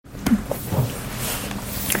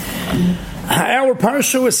Our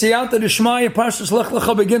Parsha with Siyata Dishmaya, Parshas Lech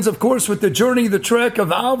Lecha, begins, of course, with the journey, the trek of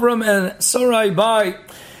Avram and Sarai by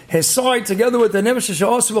his side, together with the Nemesh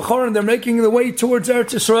Sha'asu V'chorin. They're making the way towards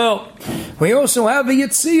Eretz Yisrael. We also have the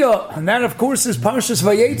Yitzia, and that, of course, is Parshas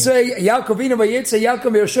Vayetze, Yaakovina Vayetze,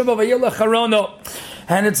 Yaakov Yeshua Vayelech Harano.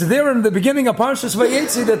 And it's there in the beginning of Parshas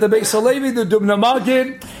Vayetze that the Beis Halevi, the Dubna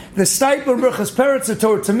Magid, the Stipler, Berchas Peretz, the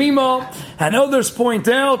Torah Tamima, and others point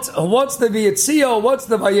out what's the Vayetziah, what's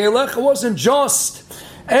the Vayelech. It wasn't just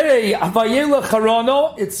a Vayelech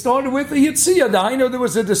Harano. It started with the Yitzia. I know there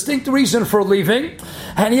was a distinct reason for leaving,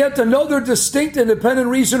 and yet another distinct, independent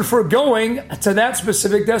reason for going to that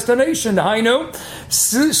specific destination. I know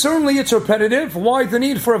certainly it's repetitive. Why the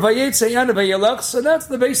need for a Vayetze and a Vayelech? So that's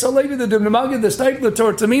the Beis Halevi, the Dubna Magid, the Stipler, the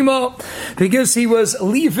Torah Tamima, because he was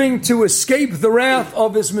leaving to escape the wrath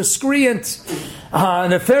of his miscreant,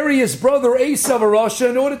 nefarious brother Esav Arasha,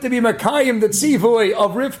 in order to be Makayim, the Tzivui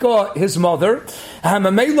of Rivka, his mother,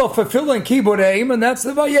 Hamamela, fulfilling Kibud Aim, and that's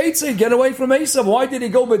the Vayetze, get away from Esav. Why did he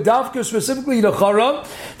go B'davka specifically to Chara?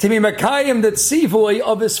 To be Makayim, the Tzivui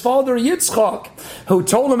of his father Yitzchak, who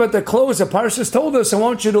told him at the close of Parshas told us, I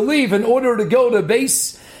want you to leave in order to go to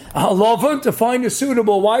base Lavan, to find a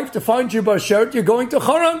suitable wife, to find your bashert, you're going to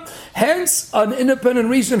Haran. Hence, an independent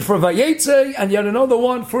reason for Vayetze, and yet another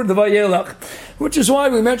one for the Vayelach. Which is why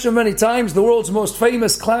we mentioned many times the world's most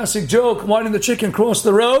famous classic joke, why did the chicken cross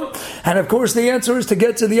the road? And of course the answer is to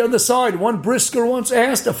get to the other side. One brisker once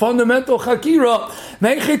asked a fundamental chakira,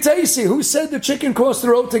 Mechitesi, who said the chicken crossed the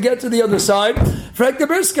road to get to the other side? Frank the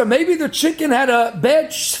brisker, maybe the chicken had a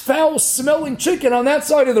bad, foul-smelling chicken on that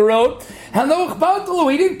side of the road, and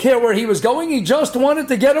he didn't care where he was going, he just wanted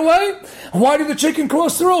to get away. Why did the chicken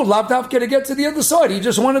cross the road? Lavdavka to get to the other side. He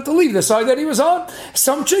just wanted to leave the side that he was on.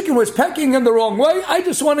 Some chicken was pecking in the wrong way. I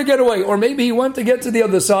just want to get away. Or maybe he went to get to the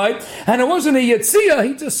other side, and it wasn't a Yetzia.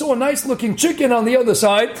 He just saw a nice looking chicken on the other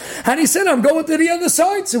side, and he said, I'm going to the other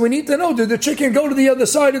side. So we need to know, did the chicken go to the other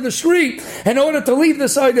side of the street in order to leave the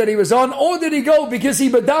side that he was on? Or did he go because he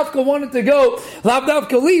Badavka wanted to go,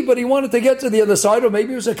 Lavdavka leave, but he wanted to get to the other side? Or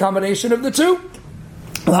maybe it was a combination of the two.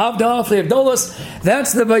 That's the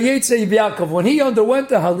Vayetze Yaakov. When he underwent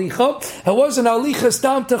the Halicha, it wasn't Halicha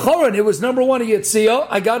Stam Techoran. It was number one, Yitzia.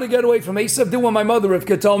 I got to get away from Esav, do what my mother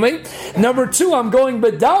Rivka told me. Number two, I'm going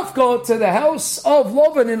Bedavka to the house of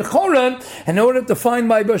Lavan in Choran in order to find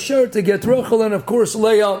my Basher, to get Rachel and of course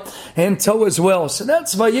Leah in tow as well. So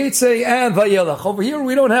that's Vayetze and Vayelach. Over here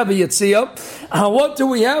we don't have a Yitzia. What do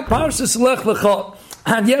we have? Parshas Lech Lecha.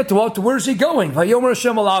 And yet what? Where's he going? Vayomer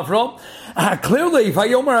Hashem al Avram. Clearly,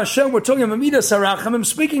 Vayomer Hashem, we're talking about Midas Harachamim,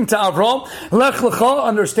 speaking to Avram. Lech Lecha,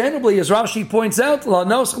 understandably, as Rashi points out, La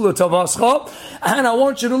Noschelu Tavascha, and I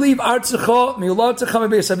want you to leave Artzecha, Miulatzecha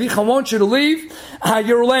Mebeisavich. I want you to leave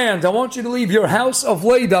your land. I want you to leave your house of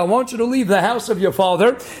Leda. I want you to leave the house of your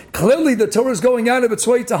father. Clearly, the Torah is going out of its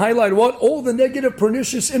way to highlight what? All the negative,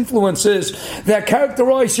 pernicious influences that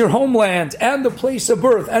characterize your homeland and the place of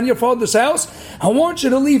birth and your father's house. I want you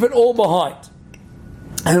to leave it all behind.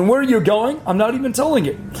 And where you're going, I'm not even telling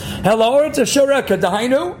you. The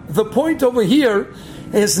point over here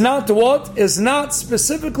is not what? Is not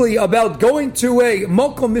specifically about going to a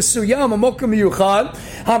mokom misuyam, a mokom miyuchad.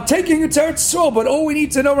 I'm taking you to Eretz Yisrael, but all we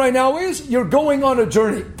need to know right now is you're going on a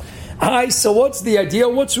journey. So what's the idea?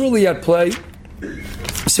 What's really at play?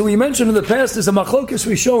 So we mentioned in the past, there's a machlokas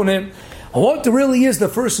we shown him. What really is the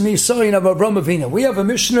first nisayin of Avraham Avinu? We have a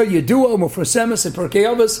Mishnah, Yedua, Mufrasemis, and Perkei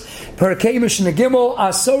Avos, Perkei Mishnah Gimel,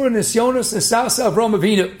 Asora Nisyonos, Nisasa Avraham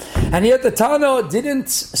Avinu. And yet the Tana didn't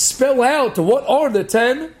spell out what are the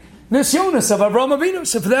 10 Nisyonos of Avraham Avinu.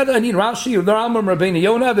 So for that I need Rashi, or the Rambam, Rabbeinu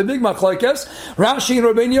Yonah, have a big machlokes. Rashi and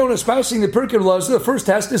Rabbeinu Yonah espousing the Pirkei Avos. The first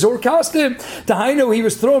test is Orkastim. Dahainu, he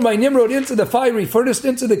was thrown by Nimrod into the fiery furnace,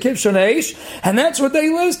 into the Kivshon Eish, and that's what they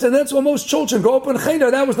list, and that's what most children go up in Cheda.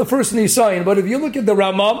 That was the first Nisayin. But if you look at the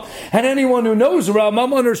Rambam, and anyone who knows the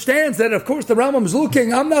Rambam understands that, of course, the Rambam is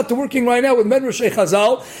looking. I'm not working right now with Medrash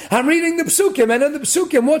Chazal. I'm reading the Psukim, and in the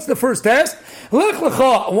Psukim, what's the first test? Lech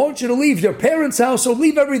Lecha. I want you to leave your parents' house, so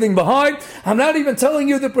leave everything behind. I'm not even telling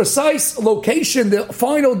you the precise location, the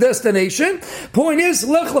final destination. Point is,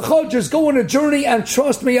 Lech Lecha, just go on a journey and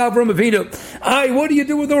trust me, Avram Avinu. What do you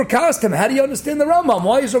do with Orkastim? How do you understand the Rambam?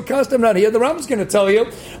 Why is Orkastim not here? The Rambam's going to tell you,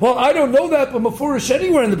 well, I don't know that, but Mefurish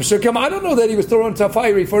anywhere in the Pesukim, I don't know that he was thrown into a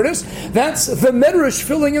fiery furnace. That's the Medrash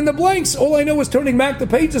filling in the blanks. All I know is turning back the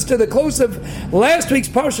pages to the close of last week's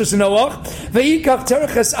Parshas Noach. Ve'ikach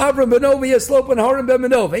tereches Avram beno v'yeslopen harim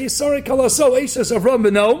b'meno ve'yisarek halaso eishes Avram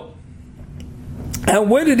beno.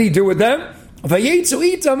 And what did he do with them? Vayetzu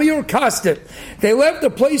itam Ur Kasdim. They left a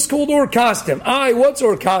place called Ur Kasdim. What's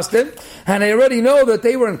Ur Kasdim? And I already know that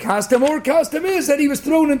they were in Kasdim. Ur Kasdim is that he was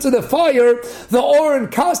thrown into the fire, the Or in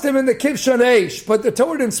Kasdim and the Kivshan Eish. But the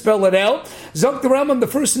Torah didn't spell it out. Zok the Rambam, the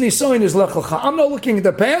first thing he saw in his Lech Lecha. I'm not looking at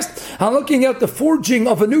the past. I'm looking at the forging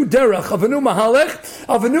of a new derech, of a new mahalech,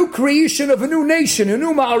 of a new creation, of a new nation, a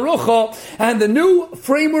new ma'arucha, and the new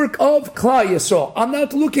framework of Klal Yisrael. I'm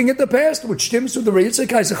not looking at the past, which stems with the Reitzek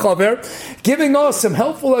Chaver, giving us some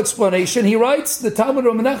helpful explanation. He writes, the Talmud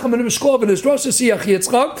of Menachem and Mishkov in his Rosh Hashanah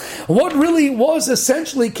Yitzchak, what really was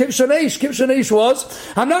essentially Kivshan Eish. Kivshan Eish was,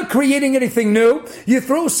 I'm not creating anything new. You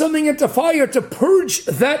throw something into fire to purge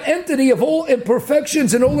that entity of all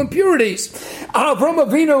imperfections and all impurities. Avram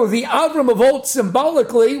Avinu, the Avram of old,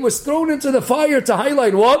 symbolically was thrown into the fire to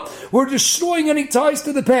highlight what? We're destroying any ties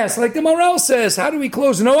to the past. Like the Maral says, how do we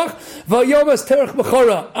close Noach? Vayomas terech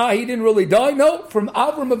b'chara. He didn't really die. No, from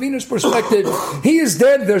Avram Avinu's perspective, he is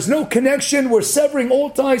dead. There's no connection. We're severing all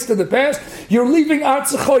ties to the past. You're leaving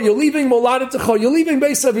Artzecha, you're leaving Moladetecha, you're leaving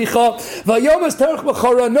Beis Avicha. Vayomas terech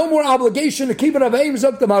b'chara. No more obligation to keep it of aims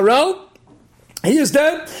up the Maral. He is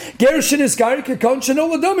dead. Gershon is Gari Kekonshin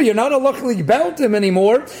Oladami. You're not luckily bound to him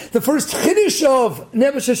anymore. The first Chiddush of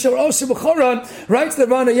Nebuch Asher Osi B'choran writes that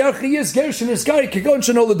Rana Yarchi is Gershon is Gari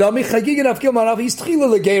Kekonshin Oladami. Chagigin Avgil Marav. He's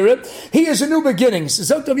Tchila Legerim. He is a new beginnings.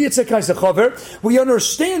 Zoktav Yitzchak Hazachover. We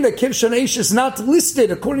understand that Kivshan Eish is not listed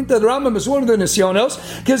according to the Rambam as one of the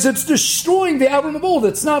Nisyonos because it's destroying the Avram of old.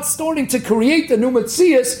 It's not starting to create a new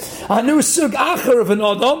Metzias, a new Sug Acher of an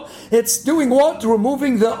Adam. It's doing what?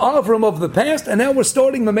 Removing the Avram of the past. And now we're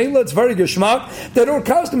starting Mamela. It's very geschmack. That Ur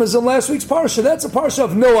Kasdim is in last week's parsha. That's a parsha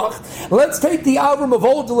of Noach. Let's take the Avram of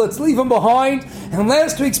old. Let's leave him behind. And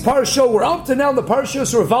last week's parsha, we're up to now. The parsha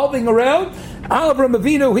is revolving around Avram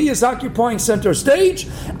Avinu. He is occupying center stage.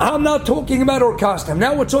 I'm not talking about Ur Kasdim.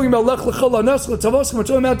 Now we're talking about Lech Lecha Lanas L'Tavos. We're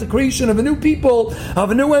talking about the creation of a new people,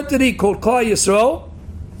 of a new entity called Klal Yisrael,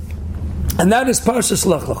 and that is Parshas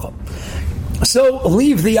Lech Lecha. So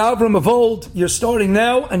leave the Avram of old. You're starting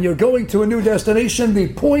now, and you're going to a new destination.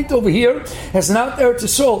 The point over here is not Eretz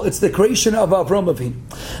Yisrael; it's the creation of Avram Avinu.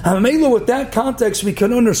 And with that context, we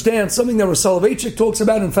can understand something that Rav Soloveitchik talks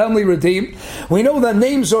about in Family Redeemed. We know that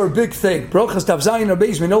names are a big thing. Brochas Tav Zayin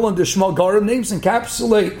Abeis. We know under Shema Garim, names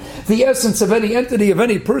encapsulate the essence of any entity, of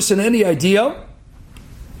any person, any idea.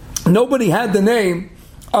 Nobody had the name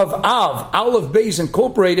of Av, Aleph Beis,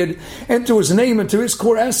 incorporated into his name, into his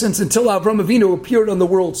core essence, until Avram Avinu appeared on the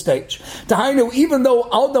world stage. Tahainu, even though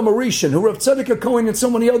Adam Arishan, who Rav Tzedek Cohen and so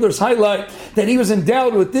many others highlight that he was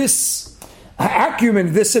endowed with this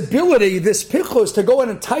acumen, this ability, this pichos to go in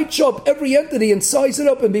and touch up every entity and size it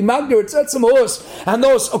up and be magdir, etzemos, and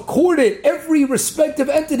those accorded every respective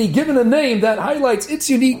entity given a name that highlights its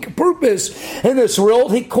unique purpose in this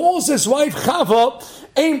world. He calls his wife Chava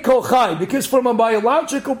Ein Kol Chai, because from a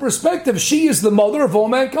biological perspective, she is the mother of all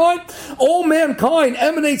mankind. All mankind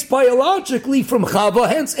emanates biologically from Chava,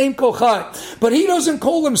 hence Ein Kol Chai. But he doesn't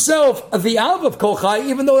call himself the Av of Kol Chai,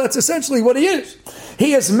 even though that's essentially what he is.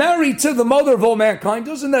 He is married to the mother of all mankind.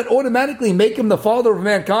 Doesn't that automatically make him the father of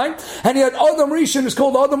mankind? And yet Adam Rishon is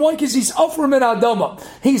called Adam. Why? Because he's Afram and Adama.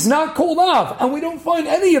 He's not called Av. And we don't find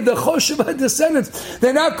any of the Chosheva descendants.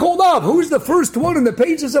 They're not called Av. Who's the first one in the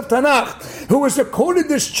pages of Tanakh who was accorded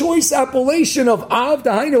this choice appellation of Av,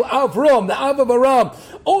 Dahainu Avram, the Av of Aram?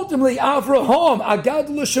 Ultimately, Avraham, Agad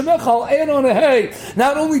l'Shemechal, and on a hay.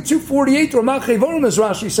 Not only 248 Ramach Chevarim, as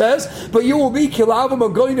Rashi says, but you will be Kilavam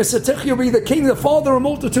Agoyna Satich, you'll be the king, the father of a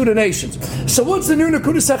multitude of nations. So what's the new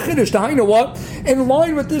Nakudas HaChiddush? Dahainu what? In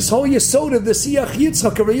line with this whole Yesod of the Siach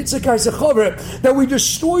Yitzchak, or Yitzchak HaZechaver, that we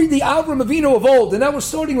destroyed the Avram Avinu of old, and now we're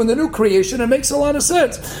starting with the new creation. It makes a lot of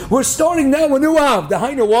sense. We're starting now a new Av.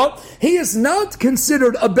 Dahainu what? He is not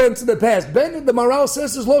considered a ben to the past. Ben, the Maral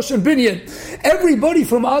says, is Loshen Binyan. Everybody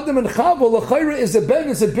from Adam and Chava, L'chaira, is a ben,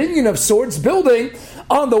 is a binyan of sorts, building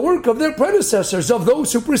on the work of their predecessors, of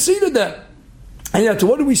those who preceded them. And yet,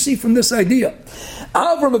 what do we see from this idea?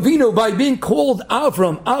 Avram Avinu, by being called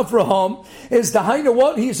Avraham, is the Haina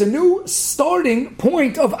what? He is a new starting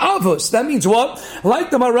point of Avos. That means what? Like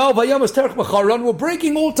the Maral, Vayamas Terech B'charan, we're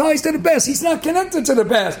breaking all ties to the past. He's not connected to the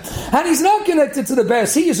past. And he's not connected to the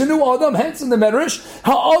past. He is a new Adam, hence in the Medrash,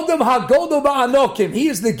 Ha'adam Ha'godo Ba'anokim. He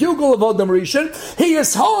is the Gilgal of Adam Rishon. He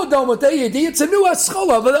is Ha'adam with Eyedi. It's a new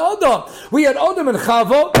Aschala of Adam. We had Adam and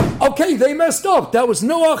Chava. Okay, they messed up. That was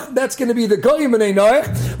Noach. That's going to be the Goyim and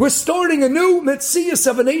Noach. We're starting a new Metzias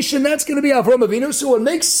of a nation. That's going to be Avram Avinu. So it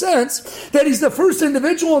makes sense that he's the first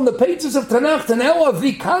individual in the pages of Tanakh to now have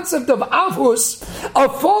the concept of Avos, a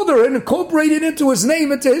father, and incorporate it into his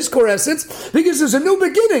name, into his core essence, because there's a new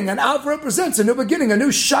beginning, and Av represents a new beginning, a new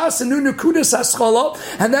Shas, a new Nekudas Haskalah,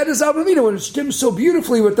 and that is Avram Avinu. And it's Jim so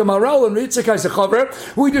beautifully with the Maral and Yitzchak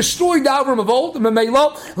HaZachaver. We destroyed the Avram of old, the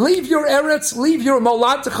Memela. Leave your Eretz, leave your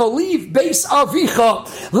Molatacha, leave Beis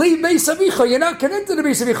Avicha, leave Beis Avicha. You're not connected to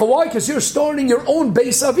Beis Avicha. Why? Because you're starting your own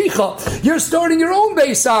Beis Avicha. You're starting your own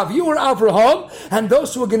Beis Av. You are Avraham, and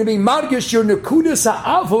those who are going to be Margish, your Nekudas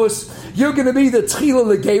HaAvos, you're going to be the Tchila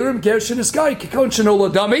Legerim, Gershin Eskai, Kikon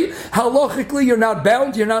Shenoladami. Halachically, you're not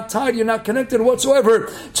bound, you're not tied, you're not connected whatsoever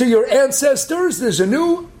to your ancestors. There's a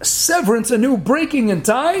new severance, a new breaking in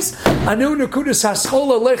ties, a new Nekudas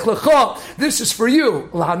Haschola Lech Lecha. This is for you.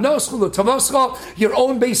 Lahanoscha, Latavascha, your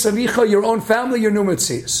own Beis Avicha, your own family, your new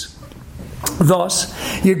Metzias. Thus,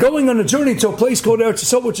 you're going on a journey to a place called Eretz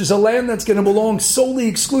Yisrael, which is a land that's going to belong solely,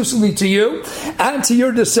 exclusively to you and to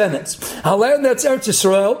your descendants. A land that's Eretz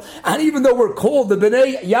Yisrael, and even though we're called the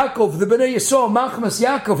Bnei Yaakov, the Bnei Yisrael, Machmas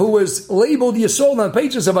Yaakov, who was labeled Yisrael on the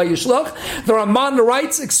pages of Vayishlach, the Ramban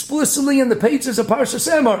writes explicitly in the pages of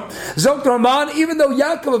Parshas Emor. Zok Ramban, even though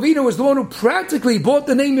Yaakov Avinu was the one who practically brought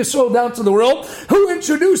the name Yisrael down to the world, who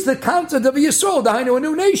introduced the concept of Yisrael, a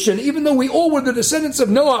new nation, even though we all were the descendants of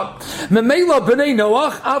Noah. Mela B'nai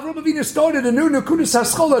Noach, Avram Avinu started a new Nekudas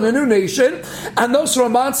Haskalah and a new nation, and thus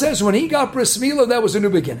Ramban says when he got Bris Milah, that was a new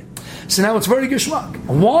beginning. So now it's very geschmack.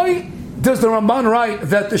 Why does the Ramban write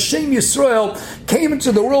that the Shem Yisrael came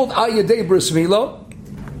into the world Ayadei Bris Milah?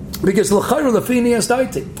 Because l'chayru lefini as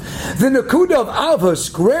daiti, the nekuda of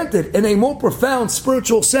Avos, granted in a more profound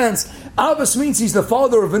spiritual sense, Avos means he's the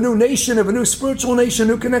father of a new nation, of a new spiritual nation,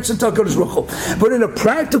 new connection to HaKadosh Baruch Hu. But in a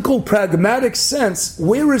practical, pragmatic sense,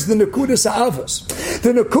 where is the nekudas Avos? The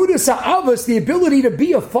nekudas Avos, the ability to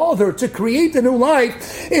be a father, to create a new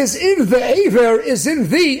life, is in the Aver, is in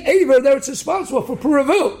the Aver that's responsible for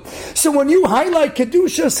Puravu. So when you highlight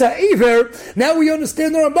Kedusha Sa'aver, now we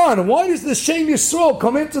understand the Ramban. Why does the Shem Yisrael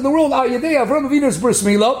come into the world Ayadei Avram Avinu's Bris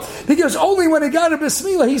Milah? Because only when he got a Bris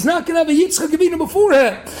Milah, he's not going to have a Yitzchak Avinu before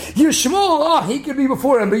him. Yishmael, he could be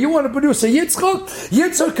before him, but you want to produce a Yitzchak?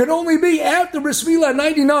 Yitzchak can only be after Bris Milah at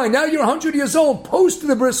 99. Now you're 100 years old, post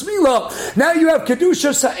the Bris Milah. Now you have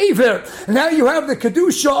Kedusha Sa'aver. Now you have the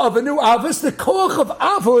Kedusha of a new Avos. The Koach of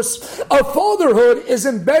Avos, of fatherhood, is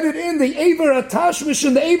embedded in the Aver Atashmish,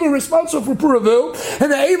 and the Aver responsible for Puravu,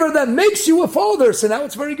 and the Aver that makes you a father. So now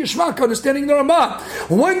it's very geschmack, understanding the Ramah.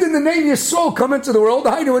 When did the name Yisrael come into the world?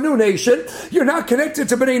 Hi, to a new nation. You're not connected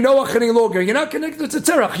to Bnei Noach any longer. You're not connected to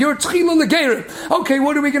Terach. You're Tchila Legerim. Okay,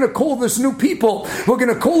 what are we going to call this new people? We're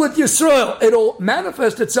going to call it Yisrael. It'll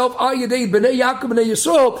manifest itself Ayadei Bnei Yaakov Bnei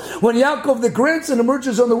Yisrael when Yaakov the grandson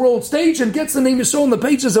emerges on the world stage and gets the name Yisrael in the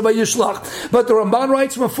pages of Vayishlach. But the Ramban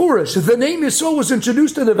writes Mefurish, the name Yisrael was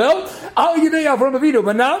introduced to the Vel Ayadei Avram Avinu,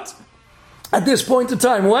 but not at this point in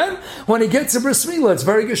time. When he gets a Bris Milah, it's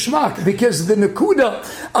very geschmack, because the Nekuda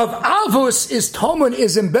of Avos is Toman,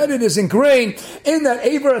 is embedded, is ingrained in that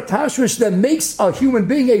Aver Atashmish that makes a human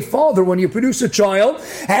being a father. When you produce a child,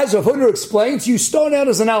 as Rav Feiner explains, you start out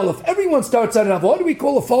as an Aleph. Everyone starts out an Aleph. Why do we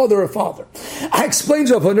call a father a father? I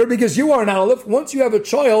explains Rav Feiner, because you are an Aleph. Once you have a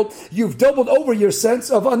child, you've doubled over your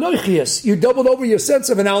sense of Anoichias. You doubled over your sense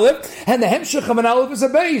of an Aleph, and the Hemshech of an Aleph is a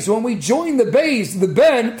Beis. When we join the Beis, the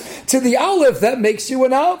Ben, to the Aleph, that makes you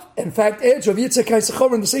an Av. In fact, Edge of Yitzchak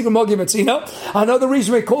HaZachaver in the Sefer Magi Metzina, another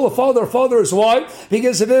reason we call a father is why?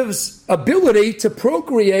 Because of his ability to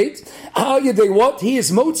procreate. How you do what? He is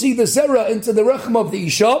motzi the zera into the rechem of the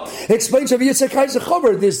Isha. Explains of Yitzchak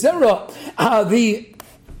HaZachaver, the zera,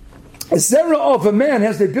 the zera of a man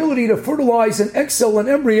has the ability to fertilize and excel an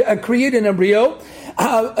embryo and create an embryo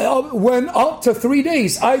when up to 3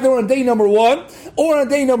 days, either on day number 1 or on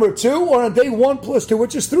day number 2 or on day 1 plus 2,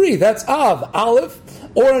 which is 3. That's Av, Aleph,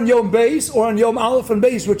 or on Yom Beis, or on Yom Aleph and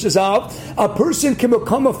Beis, which is Av. A person can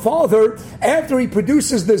become a father after he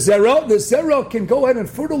produces the Zerah. The Zerah can go ahead and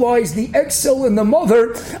fertilize the egg cell in the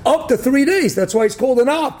mother up to 3 days. That's why it's called an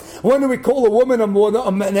Av. When do we call a woman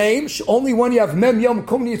a name? Only when you have Mem Yom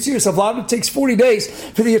Kum Yitzir Savlad. It takes 40 days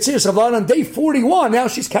for the Yitzir Savlad. On day 41, now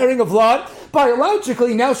she's carrying a Vlad.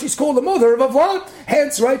 biologically, now she's called the mother of Avlan.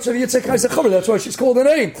 Hence, right, so Yitzchak has a chaver. That's why she's called a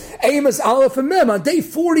name. Aim is Aleph and Mem. On day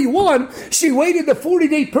 41, she waited the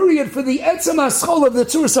 40-day period for the Etzem HaSchol of the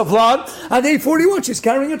Tzuras Avlan. On day 41, she's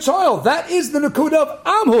carrying a child. That is the Nakuda of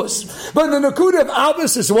Amhus. But the Nakuda of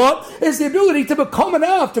Abbas is what? Is the ability to become an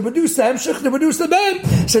Av, to produce the Hemshech, to produce the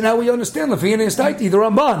Ben. So now we understand Rabbi Feiner is Taiti, the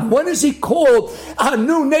Ramban. When is he called a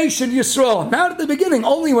new nation, Yisrael? Not at the beginning,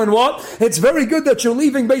 only when what? It's very good that you're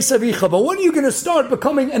leaving Beis Avicha, but when are you going to start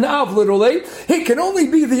becoming an Av, literally? He can only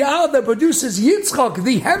be the Av that produces Yitzchak,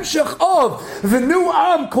 the Hemshech of the new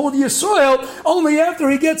Am called Yisrael, only after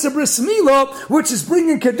he gets a Bris Milah, which is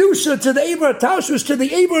bringing Kedusha to the Eber Tashvish, to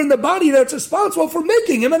the Eber in the body that's responsible for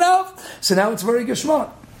making him an Av. So now it's very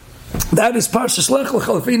Geshmak. That is Parshas Lech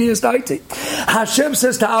Lecha. Lefini is Daiti. Hashem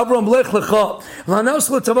says to Avram, Lech Lecha. Lanos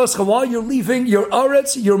L'Tavoscha. While you're leaving your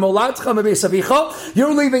Aretz, your Molatcha Mebeis Avicha,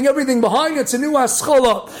 you're leaving everything behind. It's a new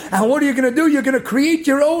Aschala. And what are you going to do? You're going to create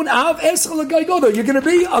your own Av Eschala Gaigoda. You're going to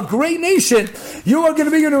be a great nation. You are going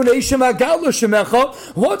to be a new nation. Agal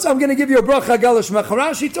L'Shemecha. Once I'm going to give you a bracha Agal L'Shemecha.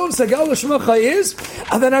 Rashi told us Agal L'Shemecha is,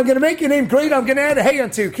 and then I'm going to make your name great. I'm going to add a hey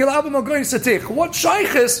unto you. Kil Abba Magoyin Satich. What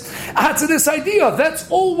shaykhis had to this idea? That's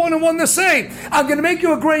all one the same. I'm going to make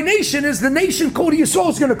you a great nation. Is the nation called Yisrael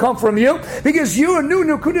is going to come from you because you're a new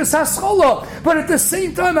Nukudas Haschola. But at the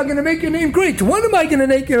same time, I'm going to make your name great. When am I going to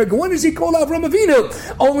make you? When is he called Avram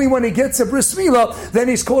Avinu? Only when he gets a bris milah, then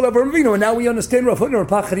he's called Avram Avinu. And now we understand Rav Hutner,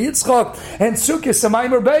 Pachar Yitzchak, and Sukkot,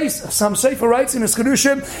 Samaimer Beis. Some Sefer writes in his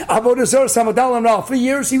Kedushim, Avodah Zarah, Samadal and Ra. For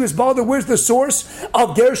years he was bothered. Where's the source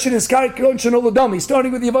of Gershon and Skar Konshon Oladam? He's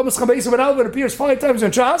starting with the Yavamas Chabeis of an Alva. It appears 5 times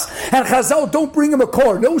in Shas. And Chazal don't bring him a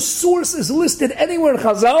car. No source is listed anywhere in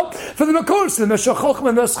Chazal for the Makor. The Meshach Chochmah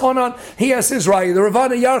and the Schonan, he has his right. The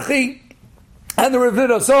Ravana Yarchi and the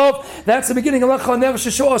Ravid Azov, that's the beginning of Lecha Nevesh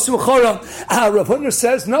Shua Suchara. Rav Hutner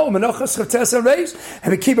says, no, Menachas Chavtes and Reis,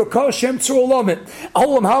 and the Kibbutz Kol Shem Tzur Olamit.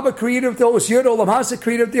 Olam Haba created the Osyud, Olam Hasa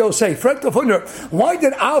created the Osei. Frek Rav Hutner, why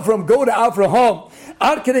did Avram go to Avraham?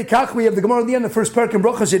 Ad Kedei Kach, we have the Gemara at the end, the first parak in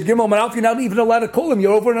Brachas, Yid Gimel Manaf, you're not even allowed to call him,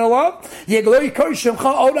 you're over in Allah. Yegloi Kol Shemcha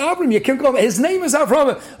Od Avram, you can't call him, his name is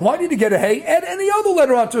Avram. Why did he get a hey? Add any other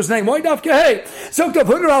letter onto his name. Why Dafka hey? So Rav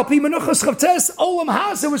Hutner, Alpi Menachas Chavtes, Olam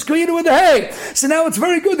Hasa was created with a hey. So now it's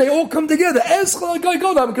very good. They all come together. I'm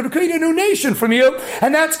going to create a new nation from you,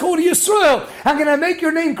 and that's called Yisrael. I'm going to make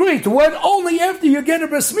your name great. When only after you get a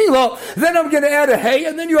bris milah, then I'm going to add a hey,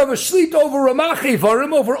 and then you have a shlit over Ramach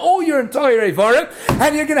Evarim, over all your entire Evarim,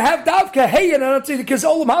 and you're going to have Davka hey, and I'm because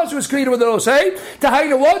Olam Hasa was created with those hey. To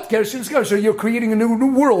hide what? So you're creating a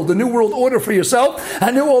new world, a new world order for yourself,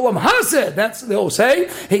 a new Olam Hasa. That's the Osei.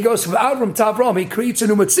 He goes from Avram to Avram. He creates a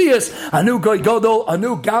new Metzias, a new Goy Godol, a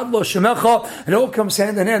new Gadlo Shemecha. It all comes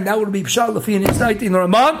hand in hand. That would be Pshal Lefi and Yitzchak in the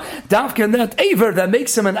Ramban. Davka and that Aver that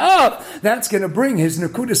makes him an Av, that's going to bring his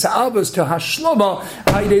Nekudas Ha'avas to Hashlama,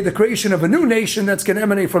 i.e. the creation of a new nation that's going to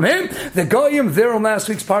emanate from him. The Goyim, there on last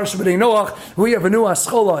week's Parsha B'nai Noach, we have a new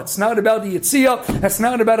Aschola. It's not about the Yitziyah, it's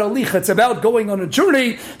not about Alicha, it's about going on a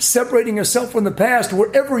journey, separating yourself from the past,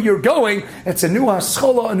 wherever you're going. It's a new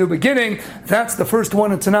Aschola, a new beginning. That's the first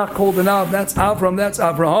one in Tanakh called an Av. That's Avram, that's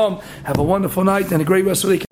Avraham. Have a wonderful night and a great rest of the week.